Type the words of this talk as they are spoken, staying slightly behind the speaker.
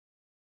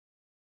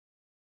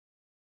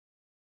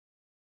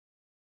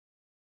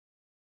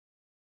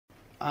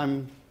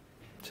I'm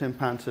Tim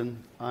Panton.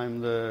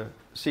 I'm the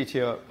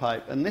CTO at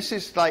Pipe. And this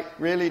is like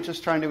really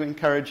just trying to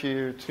encourage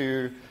you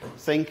to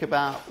think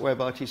about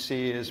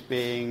WebRTC as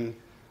being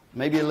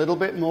maybe a little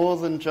bit more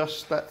than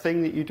just that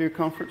thing that you do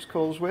conference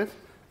calls with.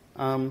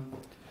 So,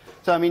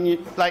 I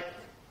mean,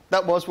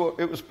 that was what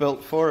it was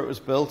built for. It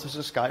was built as a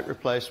Skype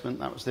replacement.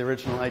 That was the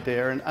original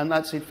idea. And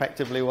that's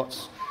effectively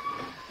what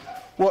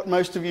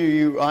most of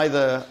you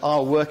either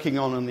are working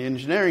on in the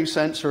engineering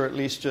sense, or at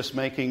least just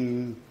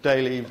making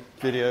daily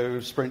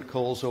video sprint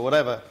calls or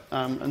whatever.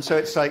 And so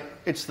it's like,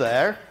 it's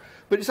there,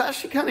 but it's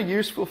actually kind of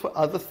useful for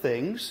other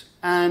things.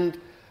 And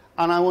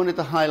I wanted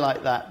to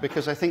highlight that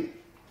because I think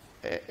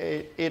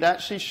it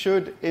actually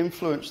should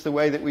influence the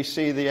way that we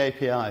see the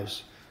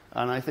APIs.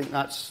 And I think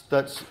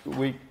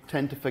we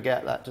tend to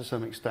forget that to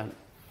some extent.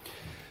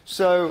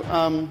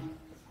 So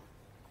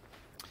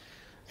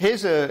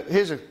here's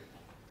a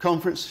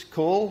conference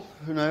call,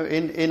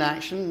 in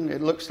action.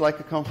 It looks like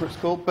a conference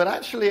call, but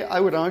actually I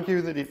would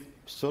argue that it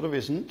sort of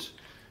isn't,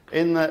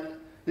 in that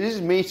this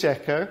is Meet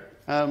Echo.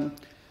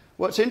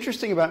 What's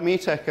interesting about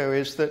Meet Echo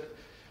is that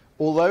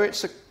although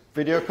it's a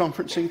video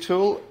conferencing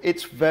tool,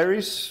 it's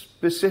very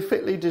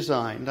specifically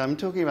designed. I'm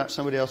talking about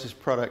somebody else's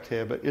product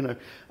here, but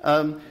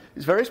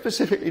it's very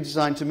specifically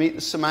designed to meet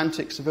the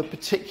semantics of a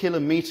particular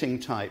meeting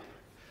type.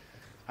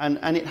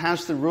 And it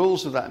has the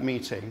rules of that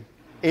meeting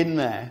in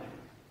there,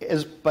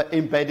 but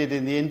embedded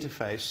in the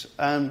interface.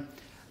 And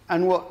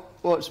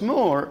what's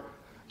more,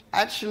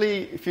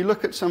 actually, if you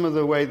look at some of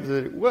the way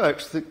that it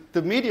works,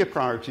 the media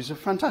priorities are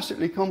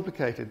fantastically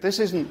complicated. This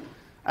isn't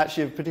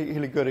actually a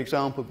particularly good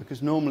example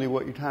because normally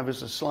what you'd have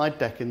is a slide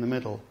deck in the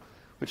middle,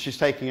 which is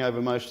taking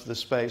over most of the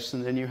space,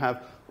 and then you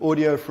have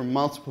audio from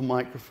multiple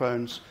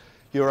microphones,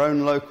 your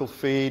own local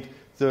feed,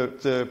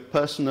 the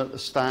person at the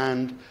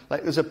stand.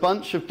 Like, there's a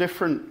bunch of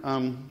different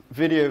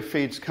video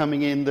feeds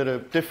coming in that are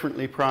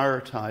differently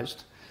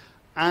prioritized.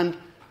 And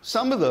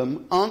some of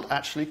them aren't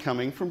actually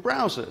coming from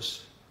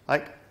browsers.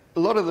 Like, a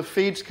lot of the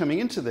feeds coming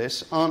into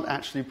this aren't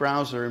actually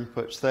browser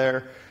inputs.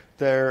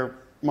 They're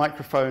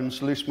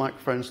microphones, loose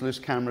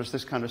cameras,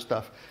 this kind of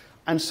stuff.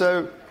 And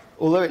so,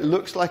 although it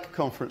looks like a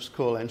conference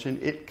call engine,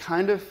 it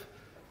kind of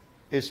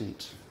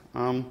isn't.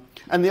 And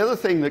the other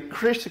thing, the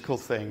critical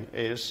thing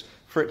is,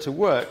 for it to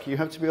work, you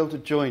have to be able to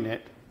join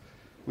it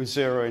with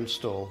zero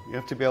install. You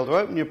have to be able to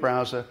open your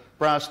browser,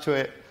 browse to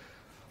it,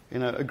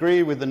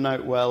 agree with the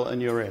note well,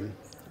 and you're in.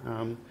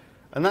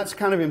 And that's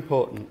kind of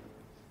important.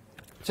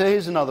 So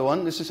here's another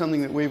one. This is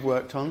something that we've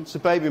worked on. It's a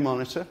baby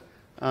monitor,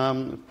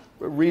 a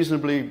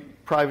reasonably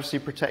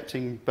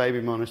privacy-protecting baby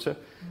monitor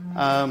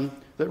that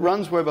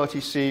runs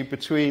WebRTC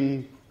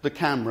between the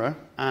camera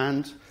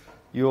and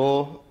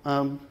your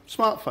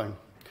smartphone.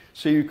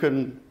 So you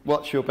can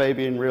watch your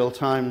baby in real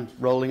time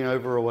rolling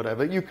over or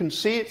whatever. You can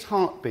see its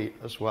heartbeat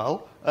as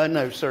well.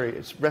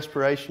 Its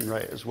respiration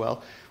rate as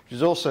well, which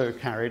is also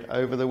carried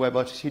over the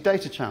WebRTC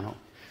data channel.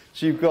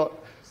 So you've got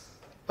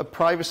a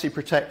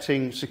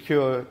privacy-protecting,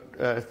 secure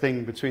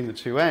thing between the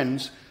two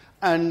ends.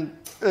 And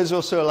there's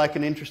also like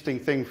an interesting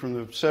thing from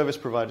the service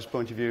provider's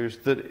point of view is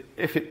that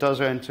if it does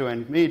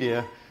end-to-end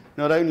media,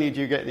 not only do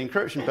you get the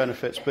encryption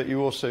benefits, but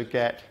you also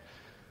get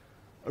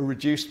a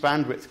reduced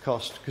bandwidth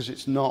cost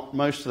because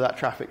most of that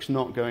traffic's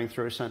not going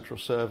through a central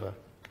server.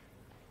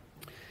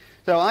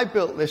 So I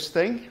built this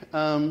thing.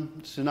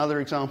 It's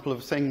another example of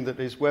a thing that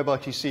is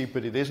WebRTC,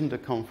 but it isn't a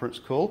conference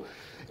call.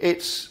 I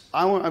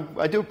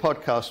do a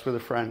podcast with a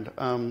friend.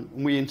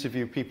 We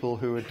interview people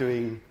who are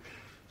doing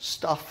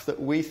stuff that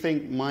we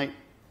think might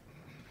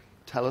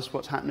tell us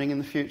what's happening in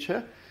the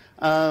future.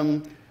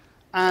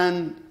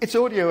 And it's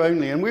audio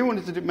only, and we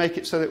wanted to make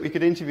it so that we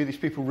could interview these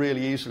people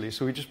really easily.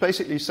 So we just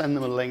basically send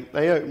them a link.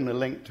 They open a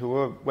link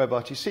to a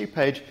WebRTC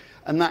page,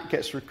 and that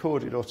gets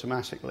recorded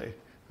automatically.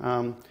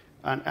 And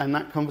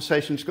that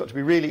conversation's got to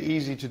be really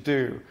easy to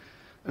do.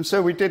 And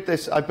so we did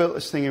this. I built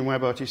this thing in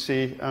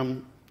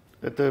WebRTC.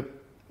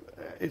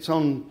 It's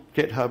on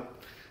GitHub,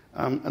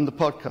 and the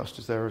podcast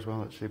is there as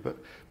well, actually.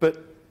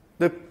 But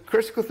the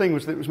critical thing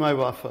was that it was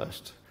mobile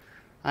first.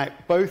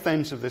 Both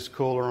ends of this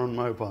call are on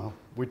mobile.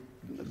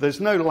 There's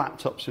no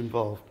laptops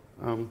involved.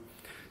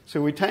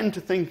 So we tend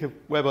to think of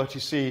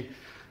WebRTC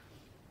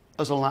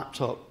as a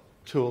laptop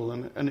tool,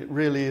 and it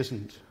really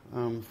isn't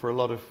for a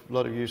lot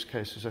of use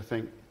cases, I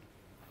think.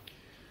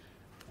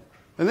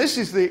 And this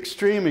is the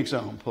extreme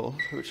example,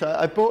 which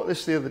I bought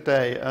this the other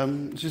day.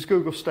 This is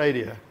Google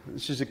Stadia.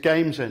 This is a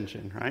games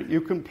engine, right?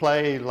 You can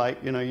play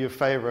your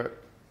favorite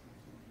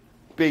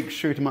big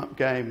shoot-'em-up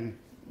game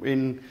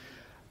in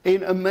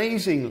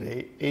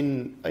amazingly,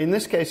 in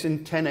this case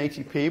in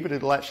 1080p, but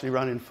it'll actually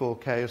run in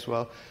 4K as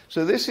well.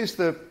 So this is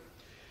the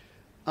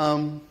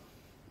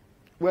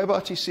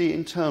WebRTC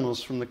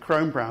internals from the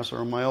Chrome browser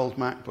on my old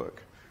MacBook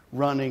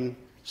running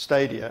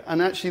Stadia.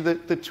 And actually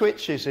the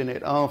twitches in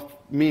it are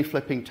me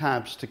flipping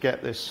tabs to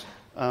get this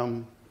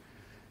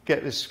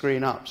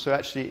screen up. So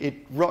actually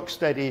it rock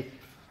steady,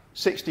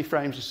 60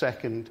 frames a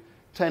second,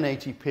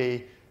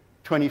 1080p,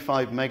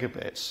 25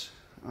 megabits.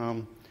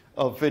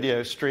 of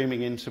video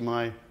streaming into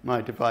my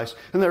device.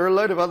 And there are a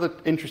load of other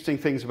interesting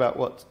things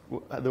about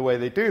the way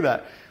they do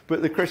that.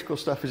 But the critical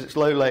stuff is it's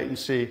low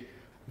latency,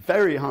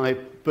 very high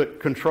but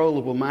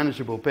controllable,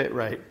 manageable bit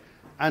rate,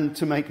 and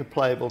to make a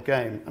playable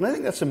game. And I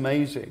think that's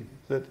amazing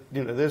that,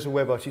 you know, there's a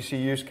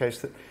WebRTC use case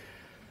that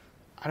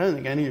I don't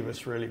think any of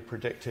us really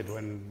predicted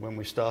when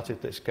we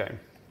started this game.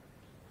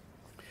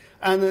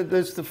 And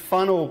there's the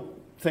final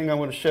thing I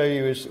want to show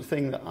you is the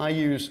thing that I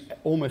use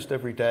almost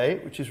every day,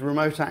 which is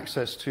remote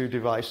access to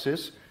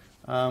devices.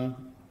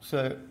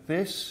 So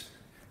this,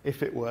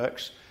 if it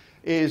works,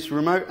 is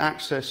remote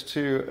access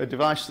to a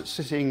device that's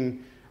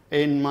sitting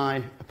in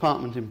my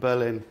apartment in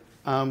Berlin,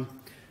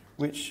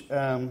 which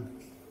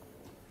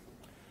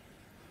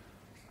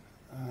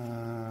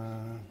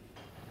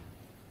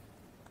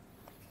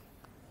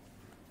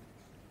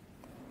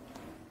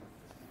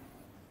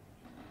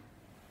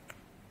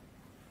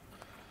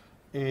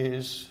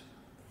is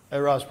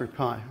a Raspberry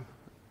Pi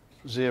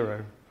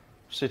Zero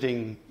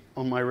sitting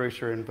on my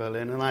router in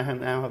Berlin, and I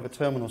now have a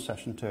terminal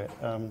session to it.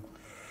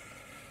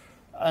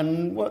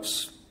 And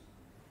what's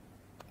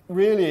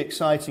really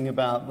exciting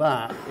about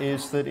that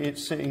is that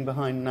it's sitting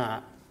behind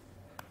NAT,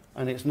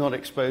 and it's not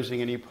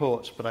exposing any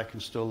ports, but I can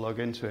still log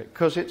into it,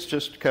 because it's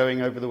just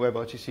going over the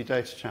WebRTC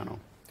data channel.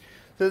 So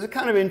there's a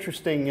kind of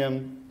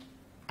interesting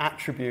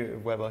attribute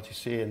of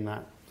WebRTC in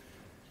that.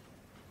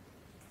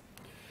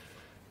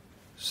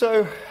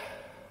 So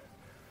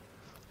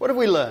what have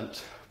we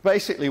learned?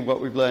 Basically,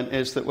 what we've learned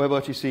is that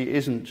WebRTC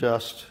isn't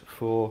just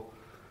for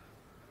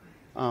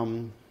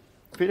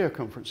video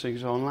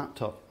conferencing on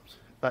laptops.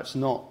 That's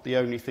not the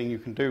only thing you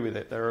can do with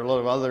it. There are a lot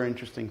of other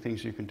interesting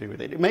things you can do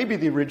with it. It may be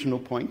the original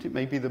point, it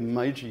may be the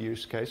major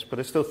use case, but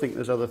I still think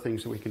there's other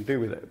things that we can do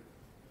with it.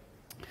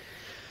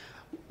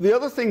 The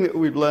other thing that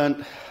we've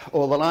learned,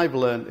 or that I've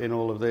learned in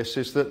all of this,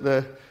 is that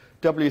the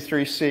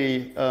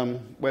W3C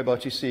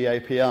WebRTC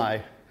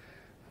API,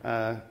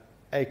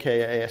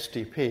 aka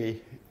SDP,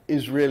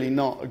 is really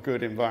not a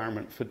good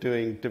environment for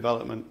doing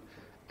development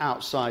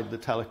outside the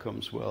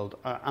telecoms world.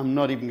 I'm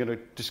not even going to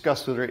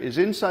discuss whether it is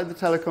inside the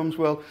telecoms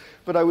world,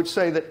 but I would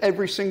say that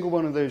every single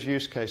one of those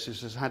use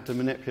cases has had to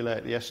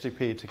manipulate the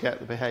SDP to get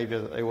the behavior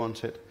that they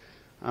wanted.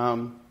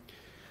 And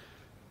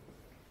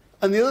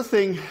the other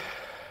thing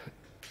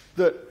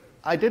that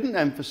I didn't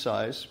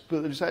emphasize,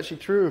 but that is actually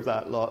true of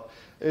that lot,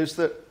 is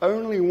that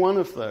only one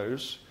of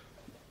those,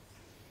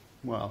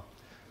 well,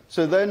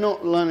 so they're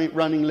not running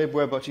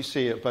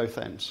libWebRTC at both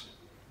ends.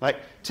 Like,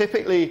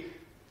 typically,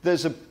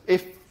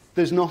 if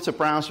there's not a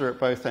browser at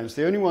both ends,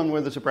 the only one where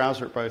there's a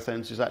browser at both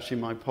ends is actually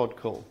my pod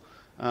call.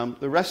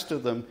 The rest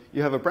of them,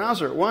 you have a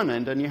browser at one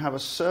end and you have a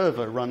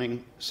server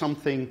running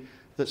something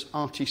that's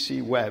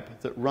RTC web,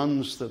 that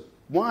runs the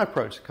wire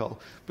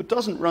protocol, but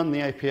doesn't run the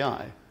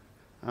API.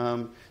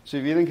 So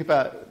if you think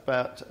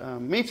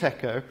about Meet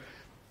Echo,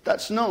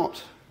 that's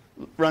not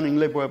running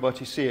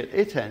libWebRTC at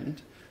its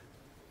end.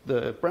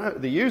 The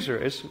user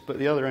is, but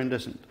the other end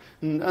isn't.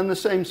 And the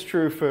same's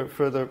true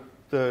for the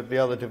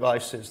other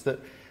devices, that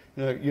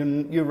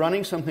you're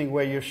running something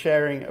where you're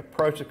sharing a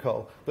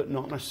protocol, but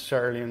not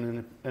necessarily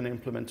an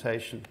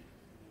implementation.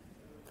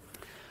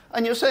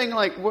 And you're saying,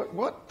 like,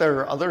 what? There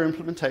are other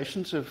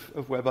implementations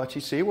of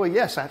WebRTC? Well,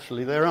 yes,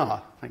 actually, there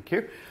are. Thank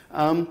you.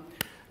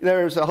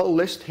 There's a whole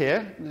list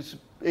here. It's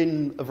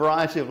in a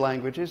variety of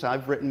languages.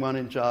 I've written one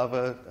in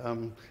Java.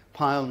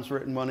 Pyon's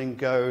written one in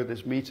Go.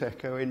 There's Meet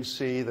Echo in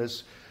C.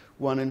 There's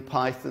one in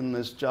Python.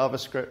 There's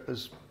JavaScript.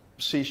 There's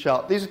C#.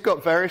 These have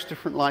got various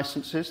different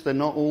licenses. They're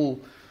not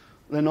all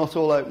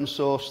open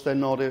source. They're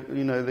not,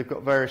 they've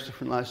got various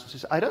different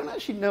licenses. I don't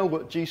actually know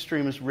what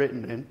GStream is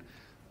written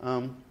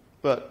in,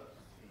 but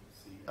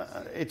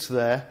it's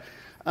there.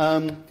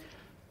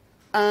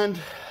 And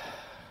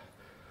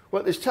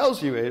what this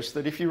tells you is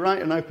that if you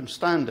write an open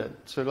standard,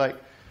 so like,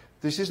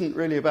 this isn't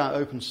really about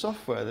open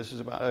software, this is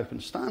about open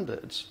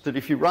standards, that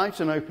if you write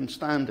an open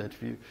standard,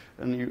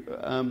 then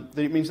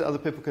it means that other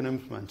people can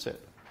implement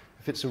it,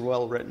 if it's a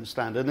well-written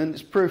standard. And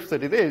it's proof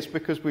that it is,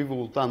 because we've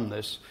all done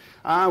this.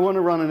 I want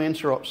to run an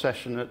interop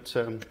session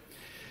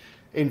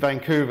in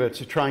Vancouver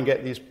to try and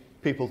get these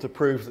people to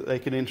prove that they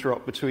can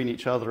interop between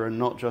each other and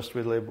not just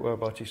with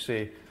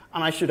libWebRTC.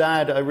 And I should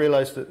add, I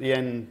realized at the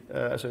end,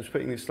 as I was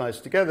putting these slides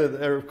together, that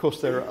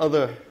there are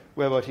other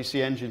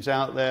WebRTC engines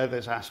out there.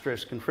 There's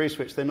Asterisk and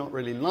FreeSwitch. They're not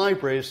really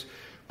libraries,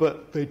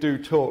 but they do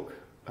talk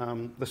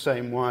the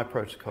same wire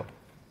protocol.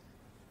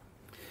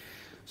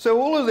 So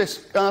all of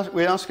this,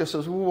 we ask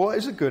ourselves, well, what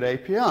is a good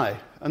API?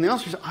 And the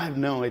answer is, I have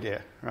no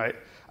idea, right?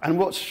 And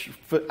what's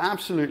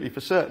absolutely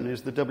for certain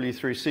is the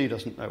W3C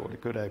doesn't know what a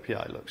good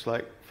API looks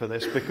like for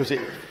this, because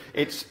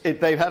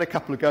they've had a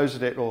couple of goes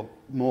at it or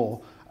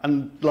more,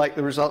 and like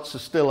the results are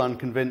still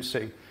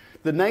unconvincing.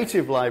 The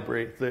native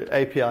library, the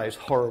API is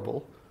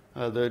horrible.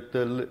 The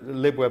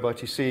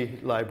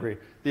libWebRTC library,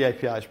 the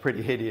API is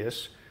pretty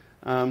hideous.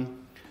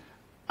 And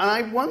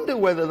I wonder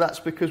whether that's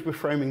because we're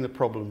framing the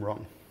problem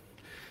wrong.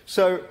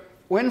 So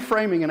when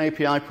framing an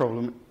API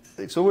problem,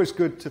 it's always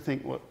good to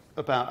think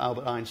about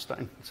Albert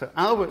Einstein. So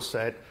Albert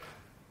said,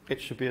 it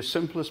should be as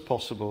simple as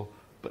possible,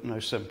 but no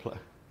simpler.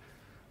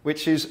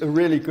 which is a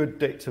really good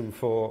dictum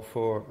for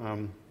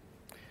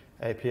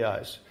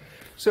APIs.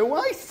 So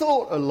I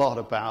thought a lot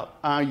about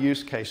our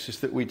use cases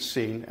that we'd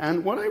seen,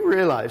 and what I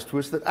realized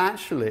was that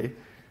actually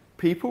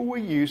people were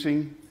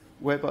using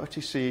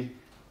WebRTC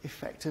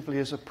effectively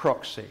as a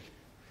proxy.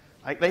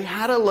 Like they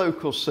had a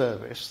local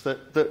service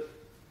that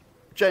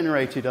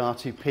generated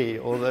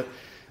RTP or that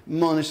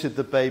monitored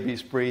the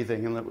baby's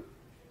breathing and that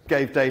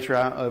gave data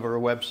out over a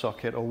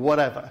WebSocket or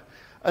whatever.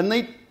 And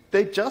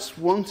they just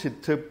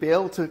wanted to be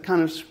able to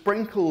kind of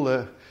sprinkle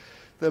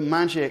the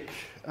magic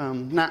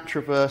NAT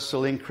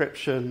traversal,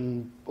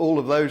 encryption, all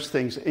of those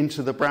things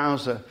into the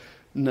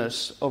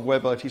browser-ness of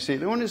WebRTC.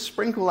 They wanted to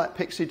sprinkle that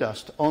pixie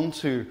dust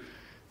onto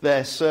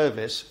their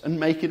service and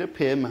make it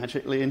appear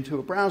magically into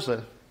a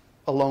browser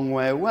a long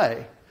way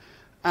away.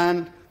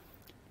 And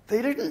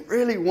they didn't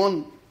really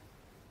want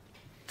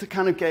to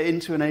kind of get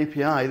into an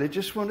API. They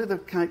just wanted to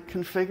kind of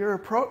configure a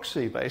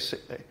proxy,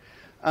 basically.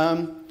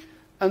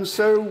 And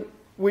so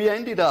we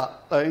ended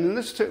up, and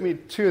this took me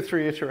 2 or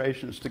 3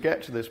 iterations to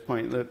get to this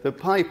point, the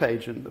pipe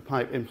agent, the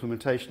pipe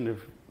implementation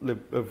of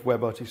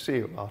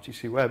WebRTC, or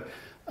RTC Web,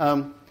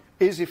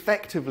 is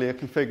effectively a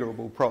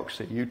configurable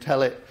proxy. You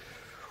tell it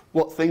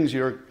what things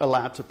you're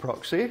allowed to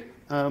proxy,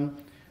 and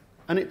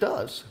it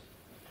does.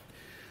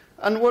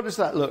 And what does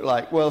that look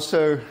like? Well,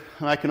 so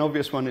like an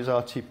obvious one is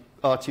RTP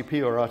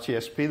or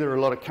RTSP. There are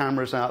a lot of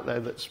cameras out there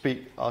that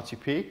speak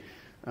RTP.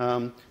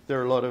 There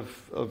are a lot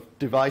of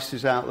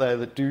devices out there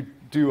that do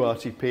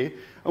RTP.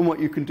 And what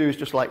you can do is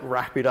just like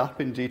wrap it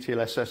up in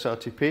DTLSS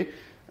RTP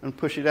and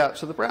push it out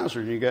to the browser,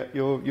 and you get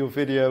your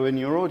video and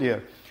your audio.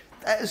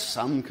 There's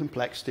some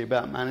complexity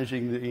about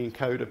managing the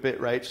encoder bit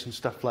rates and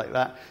stuff like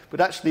that.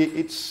 But actually,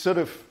 it's sort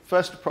of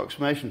first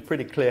approximation,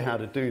 pretty clear how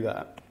to do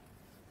that.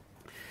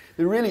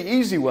 The really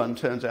easy one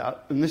turns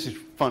out, and this is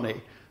funny,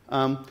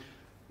 when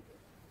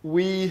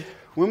we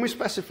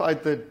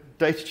specified the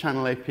data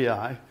channel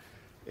API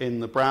in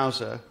the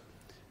browser,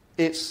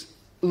 it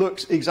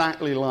looks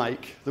exactly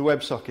like the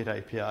WebSocket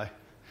API,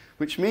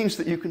 which means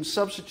that you can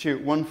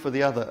substitute one for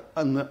the other,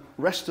 and the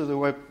rest of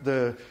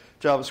the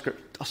JavaScript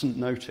doesn't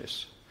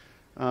notice,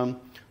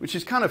 which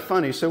is kind of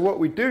funny. So what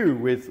we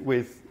do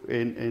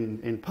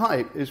in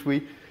pipe is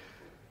we,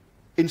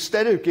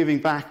 instead of giving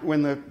back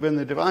when the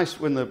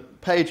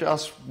page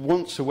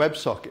wants a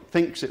WebSocket,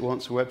 thinks it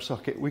wants a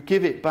WebSocket, we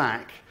give it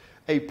back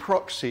a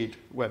proxied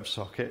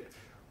WebSocket,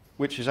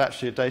 which is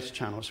actually a data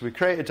channel. So we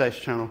create a data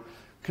channel,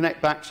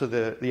 connect back to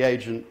the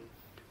agent,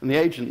 and the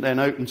agent then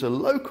opens a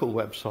local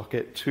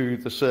WebSocket to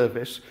the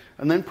service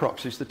and then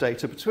proxies the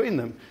data between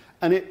them.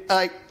 And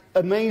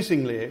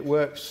amazingly, it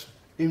works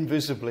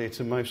invisibly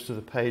to most of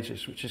the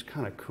pages, which is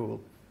kind of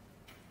cool.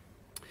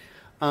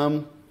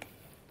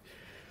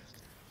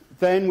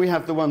 Then we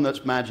have the one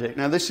that's magic.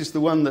 Now, this is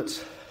the one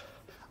that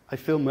I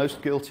feel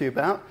most guilty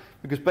about,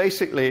 because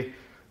basically,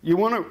 you've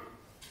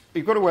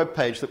got a web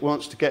page that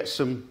wants to get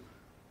some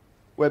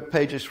web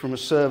pages from a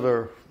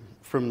server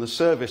from the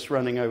service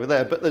running over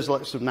there, but there's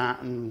lots of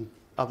NAT and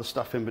other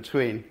stuff in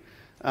between.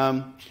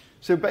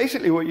 So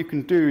basically, what you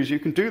can do is you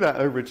can do that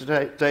over a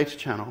data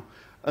channel,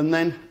 and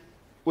then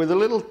with a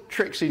little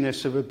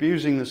tricksiness of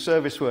abusing the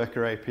service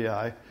worker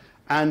API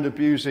and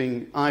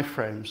abusing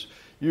iframes,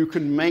 you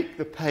can make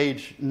the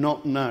page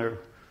not know.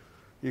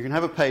 You can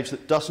have a page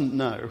that doesn't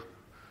know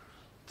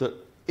that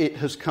it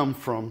has come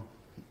from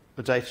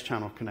a data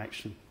channel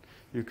connection.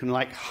 You can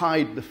like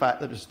hide the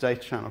fact that it's a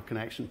data channel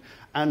connection,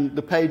 and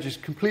the page is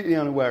completely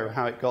unaware of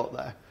how it got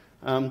there,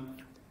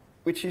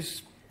 which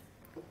is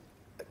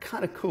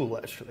kind of cool,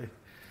 actually.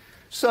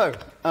 So,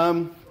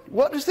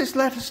 what does this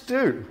let us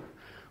do?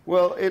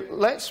 Well, it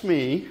lets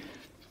me,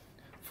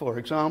 for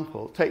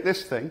example, take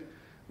this thing,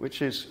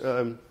 which is,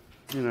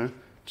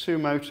 2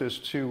 motors,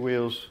 2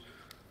 wheels,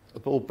 a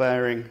ball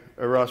bearing,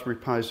 a Raspberry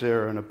Pi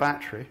Zero, and a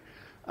battery.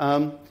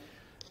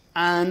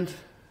 And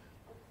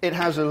it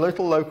has a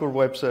little local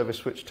web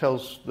service which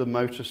tells the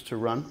motors to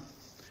run.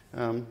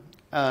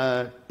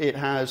 It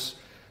has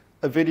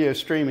a video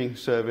streaming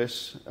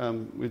service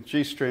with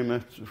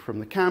GStreamer from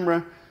the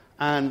camera.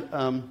 And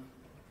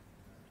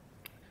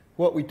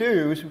what we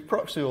do is we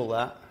proxy all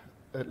that,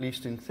 at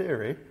least in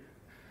theory,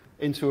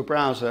 into a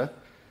browser.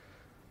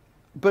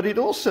 But it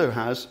also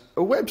has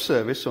a web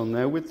service on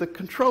there with the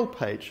control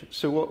page.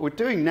 So what we're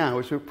doing now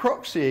is we're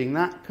proxying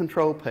that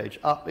control page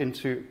up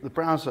into the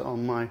browser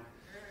on my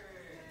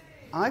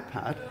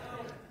iPad.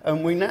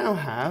 And we now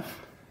have,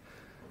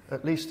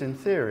 at least in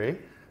theory,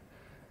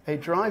 a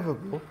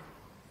drivable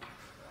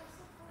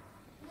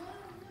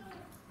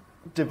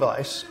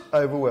device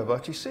over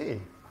WebRTC.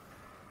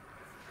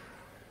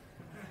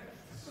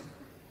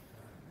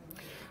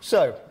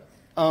 So,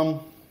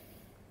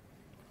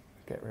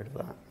 get rid of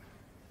that.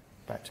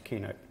 Back to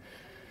Keynote.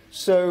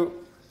 So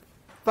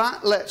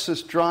that lets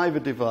us drive a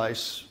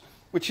device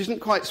which isn't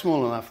quite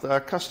small enough that our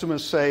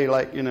customers say,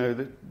 like,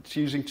 that it's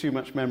using too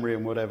much memory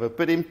and whatever,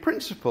 but in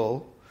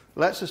principle,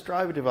 lets us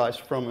drive a device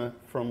from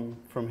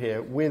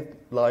here with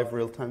live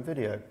real-time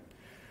video.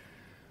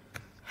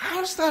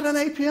 how's that an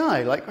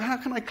API? Like, how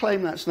can I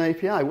claim that's an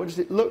API? What does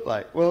it look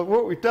like? Well,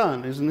 what we've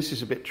done is, and this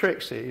is a bit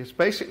tricksy, is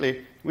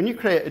basically when you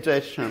create a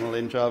data channel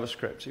in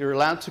JavaScript, you're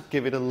allowed to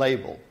give it a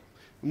label.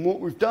 And what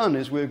we've done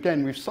is, we've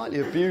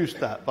slightly abused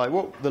that by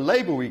the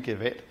label we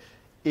give it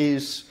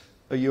is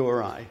a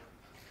URI.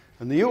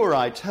 And the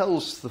URI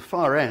tells the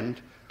far end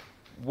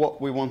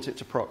what we want it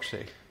to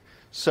proxy.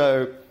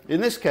 So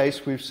in this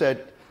case, we've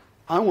said,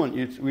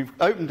 we've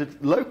opened a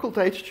local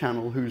data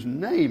channel whose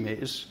name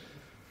is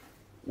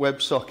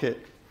WebSocket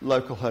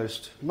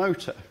localhost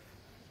motor.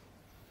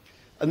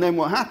 And then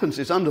what happens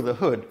is, under the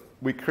hood,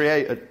 we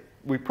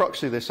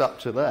proxy this up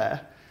to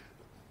there,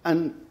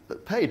 and the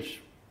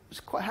page is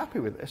quite happy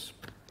with this.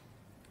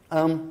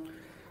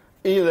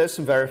 There's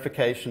some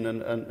verification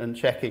and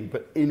checking,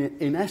 but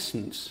in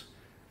essence,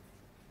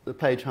 the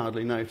page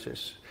hardly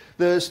notice.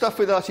 The stuff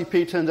with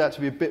RTP turns out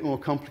to be a bit more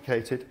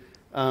complicated,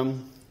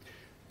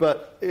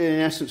 but in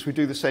essence, we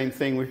do the same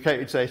thing. We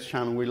create a data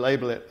channel, we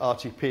label it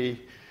RTP,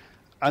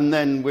 and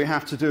then we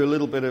have to do a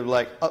little bit of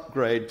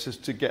upgrade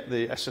to get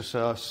the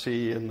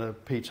SSRC and the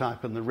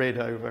p-type and the RID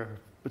over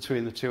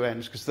between the two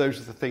ends, because those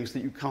are the things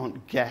that you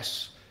can't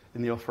guess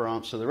in the offer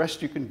answer. The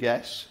rest you can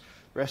guess.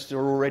 The rest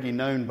are already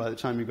known by the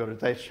time you've got a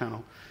data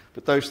channel.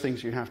 But those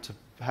things you have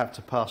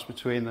to pass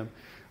between them.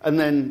 And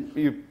then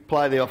you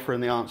apply the offer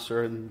and the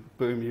answer, and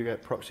boom, you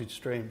get proxied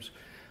streams,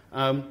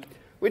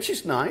 which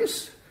is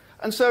nice.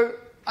 And so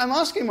I'm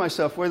asking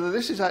myself whether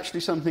this is actually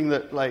something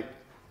that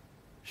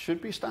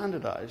should be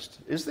standardized.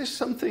 Is this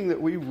something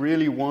that we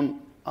really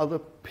want other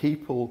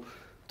people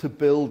to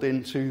build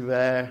into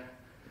their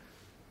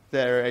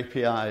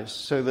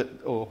APIs,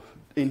 or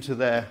into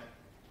their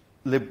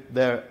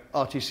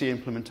RTC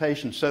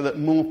implementation, so that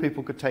more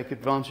people could take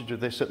advantage of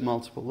this at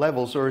multiple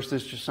levels, or is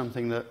this just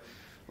something that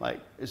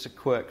is a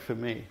quirk for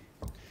me?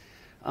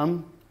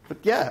 But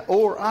yeah,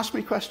 or ask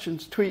me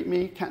questions, tweet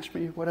me, catch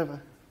me,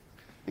 whatever.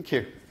 Thank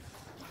you.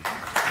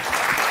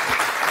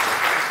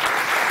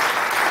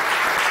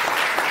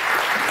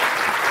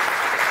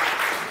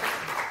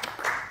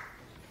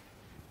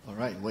 All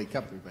right, wake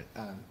up, everybody.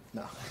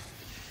 No.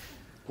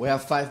 We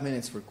have 5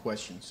 minutes for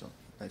questions, so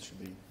that should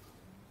be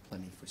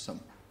plenty for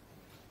some.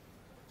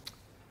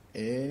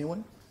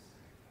 Anyone?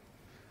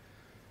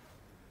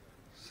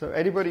 So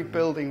anybody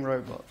building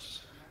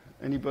robots?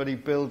 Anybody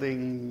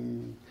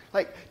building,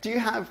 do you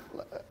have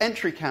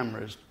entry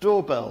cameras,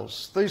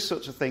 doorbells? Those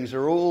sorts of things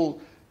are all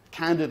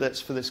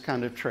candidates for this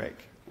kind of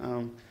trick,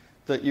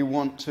 that you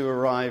want to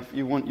arrive,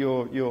 you want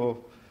your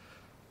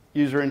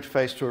user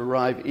interface to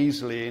arrive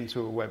easily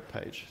into a web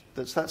page.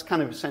 That's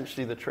kind of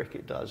essentially the trick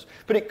it does.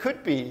 But it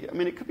could be,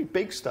 it could be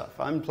big stuff.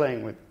 I'm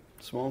playing with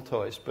small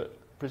toys, but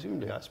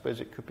presumably I suppose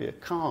it could be a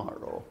car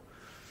or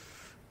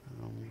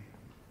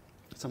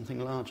something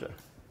larger.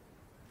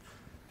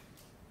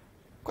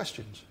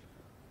 Questions?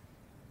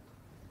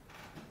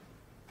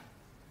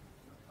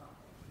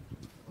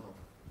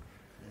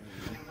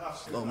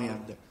 Slow me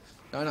up there.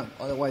 No,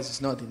 otherwise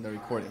it's not in the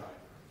recording.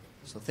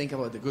 So think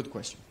about the good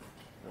question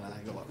while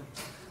I go up.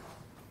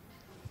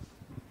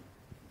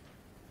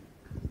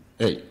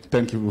 Hey,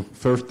 thank you.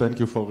 First, thank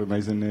you for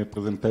amazing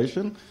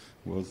presentation.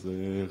 It was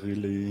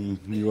really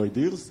new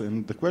ideas.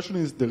 And the question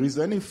is, there is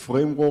any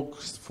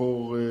frameworks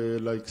for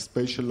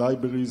spatial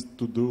libraries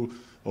to do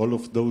all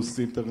of those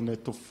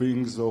Internet of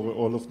Things or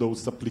all of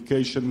those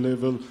application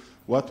level?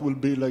 What will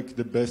be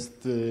the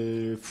best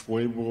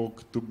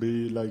framework to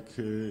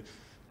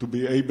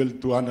be able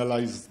to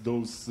analyze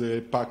those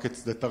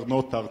packets that are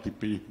not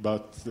RTP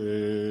but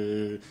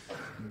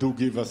do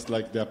give us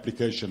the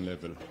application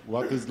level?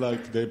 What is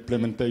the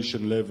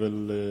implementation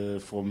level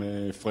from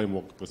a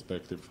framework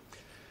perspective?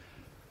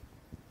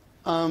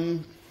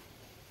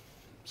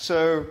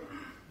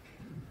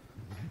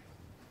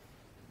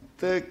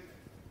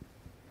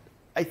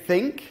 I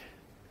think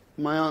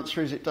my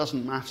answer is it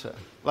doesn't matter.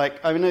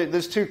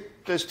 There's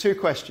two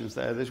questions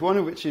there. There's one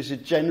of which is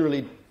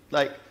generally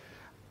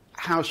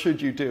how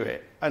should you do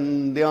it?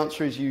 And the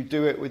answer is you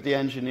do it with the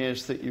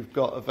engineers that you've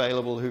got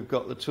available, who've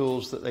got the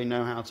tools that they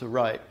know how to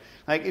write.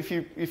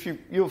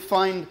 You'll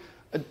find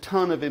a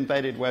ton of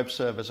embedded web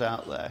servers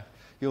out there.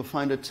 You'll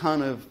find a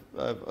ton of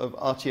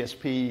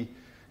RTSP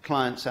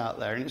clients out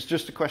there, and it's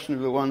just a question of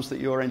the ones that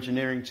your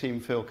engineering team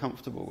feel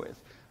comfortable with.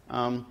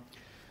 And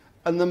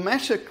the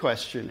meta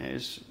question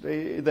is, or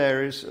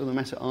the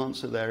meta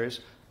answer there is,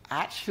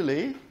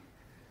 actually,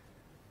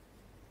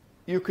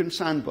 you can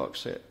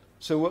sandbox it.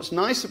 So what's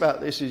nice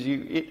about this is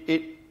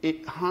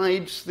it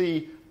hides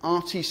the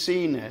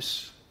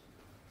RTC-ness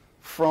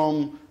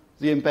from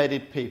the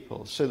embedded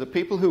people. So the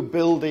people who are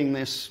building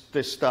this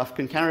stuff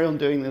can carry on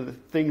doing the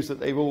things that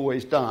they've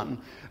always done,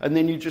 and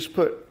then you just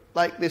put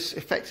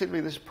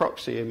effectively this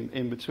proxy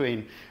in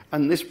between.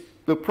 And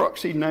the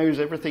proxy knows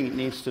everything it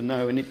needs to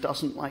know, and it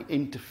doesn't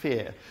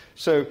interfere.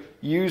 So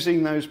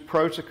using those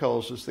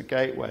protocols as the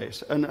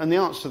gateways, and the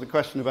answer to the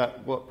question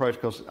about what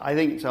protocols, I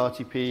think it's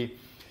RTP.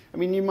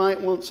 You might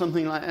want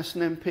something like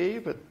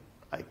SNMP, but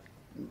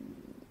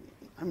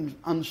I'm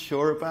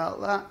unsure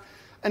about that.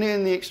 And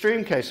in the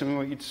extreme case,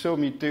 what you saw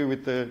me do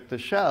with the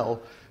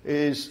shell,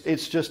 is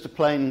it's just a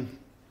plain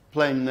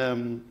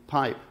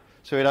pipe.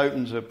 So it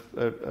opens a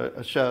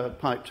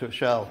pipe to a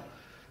shell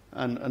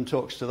and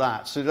talks to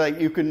that. So like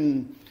you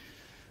can,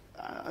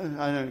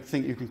 I don't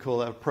think you can call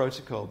that a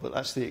protocol, but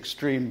that's the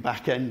extreme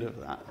back end of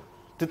that.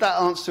 Did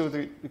that answer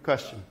the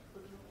question?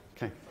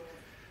 Okay.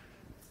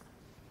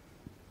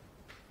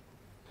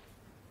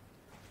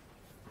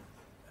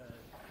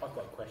 I've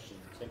got a question,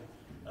 Tim.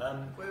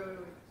 Wait.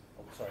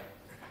 Oh, sorry.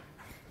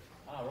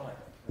 Right.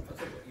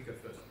 You go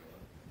first.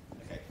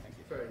 Okay, thank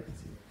you. Very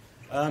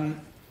easy.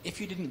 If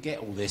you didn't get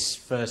all this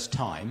first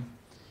time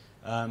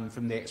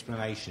from the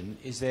explanation,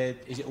 is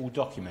it all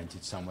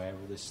documented somewhere,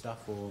 all this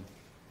stuff, or?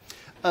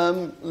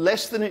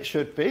 Less than it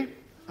should be.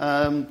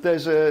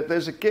 There's a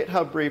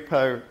GitHub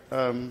repo,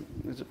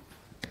 there's a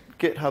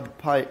GitHub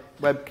pipe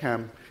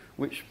webcam,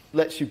 which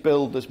lets you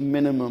build this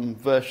minimum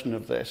version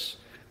of this.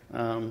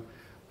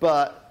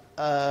 But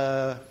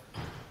part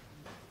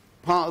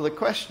of the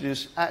question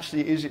is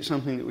actually, is it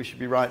something that we should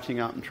be writing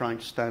up and trying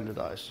to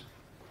standardize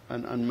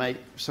and make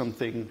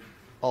something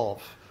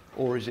of,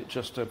 or is it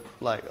just a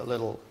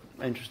little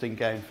interesting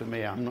game for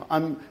me?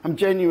 I'm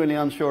genuinely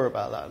unsure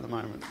about that at the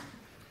moment.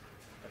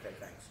 Okay,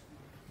 thanks.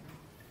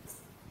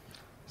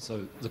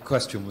 So the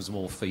question was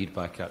more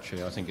feedback,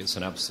 actually. I think it's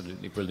an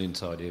absolutely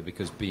brilliant idea,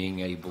 because being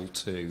able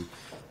to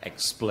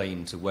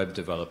explain to web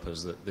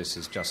developers that this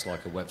is just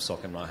like a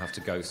WebSocket and I have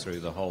to go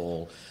through the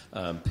whole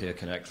peer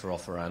connector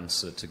offer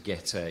answer to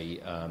get a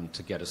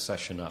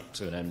session up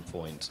to an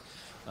endpoint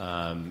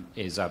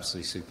is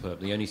absolutely superb.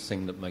 The only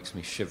thing that makes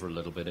me shiver a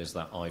little bit is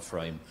that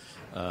iframe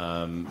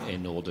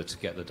in order to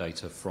get the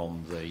data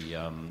from the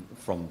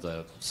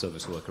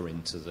service worker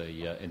into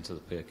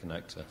the peer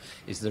connector.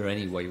 Is there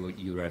any way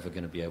you're ever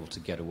going to be able to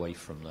get away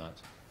from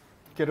that?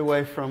 Get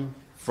away from?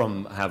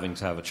 From having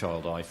to have a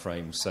child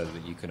iframe so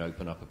that you can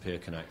open up a peer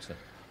connector?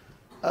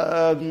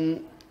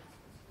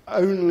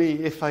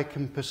 Only if I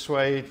can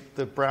persuade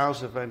the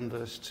browser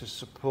vendors to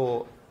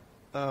support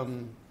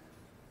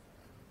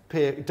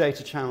peer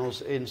data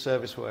channels in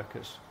service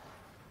workers.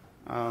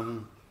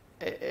 And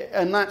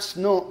that's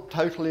not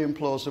totally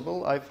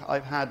implausible.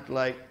 I've had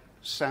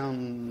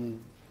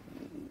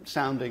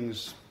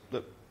soundings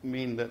that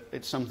mean that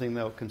it's something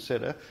they'll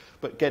consider,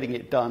 but getting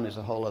it done is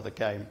a whole other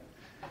game.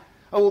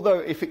 Although,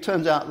 if it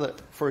turns out that,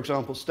 for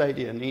example,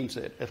 Stadia needs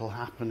it, it'll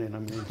happen in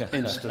an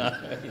instant.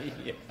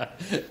 Yeah,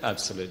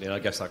 absolutely. And I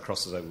guess that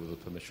crosses over with the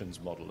permissions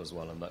model as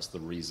well, and that's the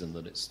reason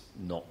that it's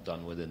not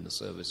done within the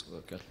service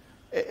worker.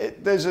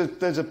 There's a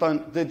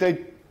bunch.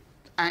 They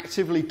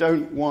actively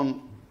don't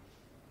want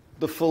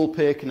the full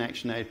peer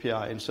connection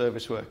API in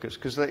service workers,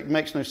 because it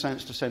makes no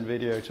sense to send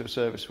video to a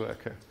service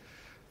worker.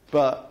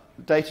 But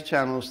data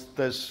channels,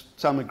 there's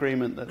some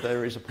agreement that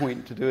there is a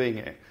point to doing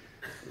it.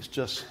 It's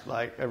just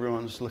like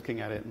everyone's looking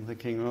at it and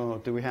thinking, oh,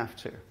 do we have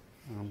to?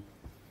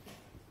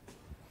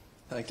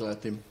 Thanks a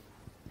lot, Tim.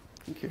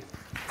 Thank you.